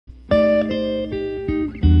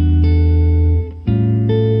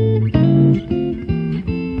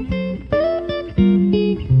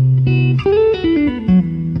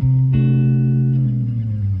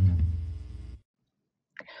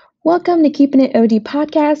Welcome to Keeping It OD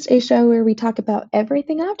podcast, a show where we talk about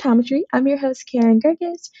everything optometry. I'm your host, Karen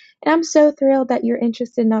Gerges, and I'm so thrilled that you're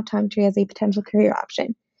interested in optometry as a potential career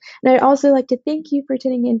option. And I'd also like to thank you for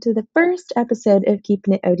tuning into the first episode of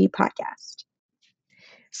Keeping It OD podcast.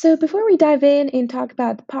 So, before we dive in and talk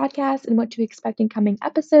about the podcast and what to expect in coming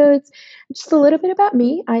episodes, just a little bit about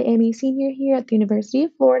me. I am a senior here at the University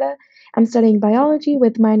of Florida. I'm studying biology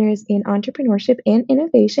with minors in entrepreneurship and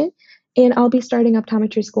innovation, and I'll be starting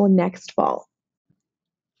optometry school next fall.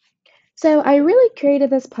 So, I really created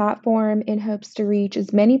this platform in hopes to reach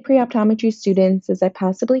as many pre optometry students as I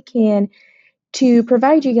possibly can to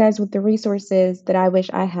provide you guys with the resources that I wish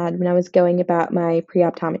I had when I was going about my pre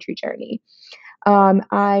optometry journey.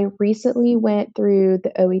 I recently went through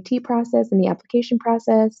the OET process and the application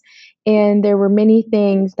process, and there were many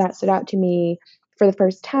things that stood out to me for the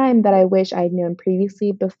first time that I wish I'd known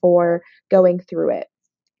previously before going through it.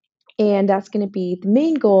 And that's going to be the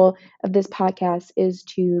main goal of this podcast is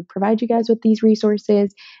to provide you guys with these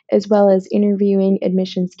resources as well as interviewing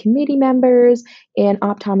admissions committee members and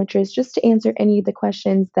optometrists just to answer any of the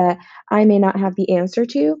questions that I may not have the answer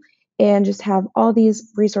to and just have all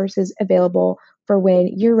these resources available for when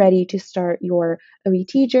you're ready to start your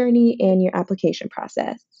OET journey and your application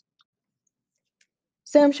process.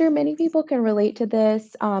 So I'm sure many people can relate to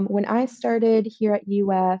this. When I started here at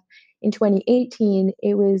UF in 2018,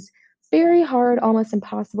 it was very hard, almost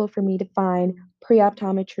impossible for me to find pre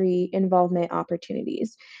optometry involvement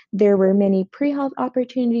opportunities. There were many pre health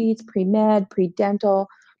opportunities, pre med, pre dental,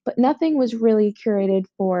 but nothing was really curated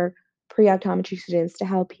for pre optometry students to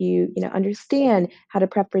help you understand how to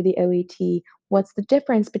prep for the OET. What's the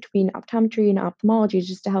difference between optometry and ophthalmology,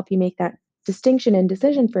 just to help you make that distinction and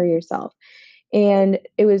decision for yourself. And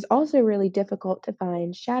it was also really difficult to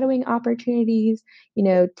find shadowing opportunities,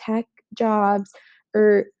 tech jobs,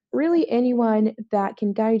 or really anyone that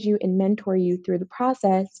can guide you and mentor you through the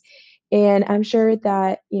process. And I'm sure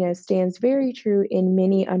that stands very true in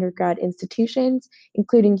many undergrad institutions,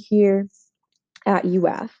 including here at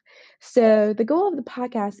UF. So, the goal of the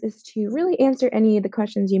podcast is to really answer any of the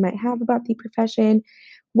questions you might have about the profession,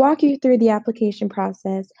 walk you through the application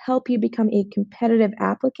process, help you become a competitive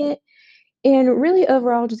applicant, and really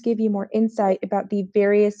overall just give you more insight about the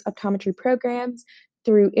various optometry programs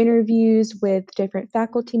through interviews with different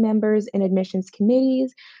faculty members and admissions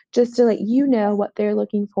committees, just to let you know what they're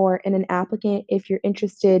looking for in an applicant if you're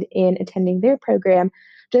interested in attending their program,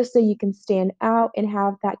 just so you can stand out and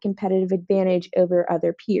have that competitive advantage over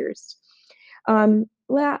other peers.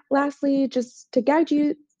 Lastly, just to guide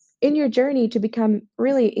you in your journey to become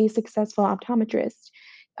really a successful optometrist.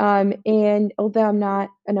 And although I'm not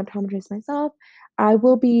an optometrist myself, I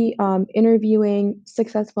will be interviewing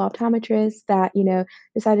successful optometrists that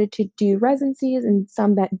decided to do residencies and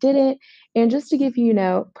some that didn't. And just to give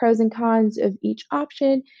you pros and cons of each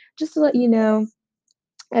option, just to let you know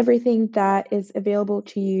everything that is available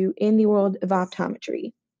to you in the world of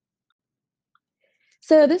optometry.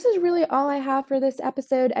 So, this is really all I have for this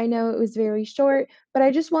episode. I know it was very short, but I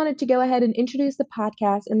just wanted to go ahead and introduce the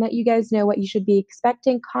podcast and let you guys know what you should be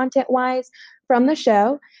expecting content wise from the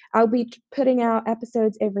show. I'll be putting out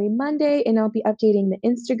episodes every Monday and I'll be updating the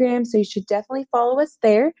Instagram, so you should definitely follow us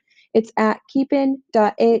there. It's at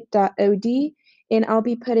keepin.it.od, and I'll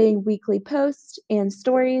be putting weekly posts and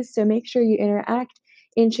stories, so make sure you interact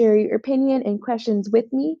and share your opinion and questions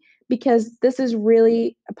with me because this is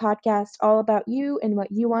really a podcast all about you and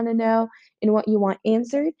what you want to know and what you want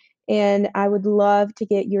answered. And I would love to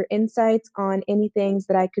get your insights on any things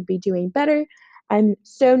that I could be doing better. I'm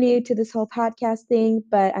so new to this whole podcast thing,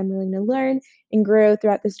 but I'm willing to learn and grow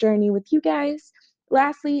throughout this journey with you guys.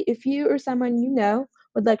 Lastly, if you or someone you know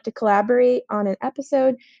would like to collaborate on an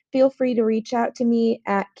episode, feel free to reach out to me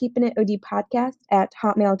at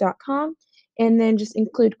keepingitodpodcast@hotmail.com and then just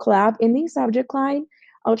include collab in the subject line.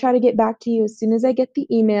 I'll try to get back to you as soon as I get the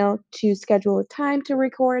email to schedule a time to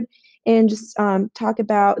record and just talk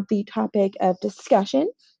about the topic of discussion.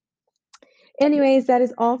 Anyways, that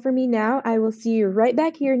is all for me now. I will see you right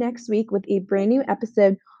back here next week with a brand new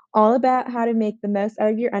episode all about how to make the most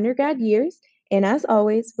out of your undergrad years. And as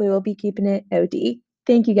always, we will be keeping it OD.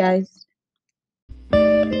 Thank you guys.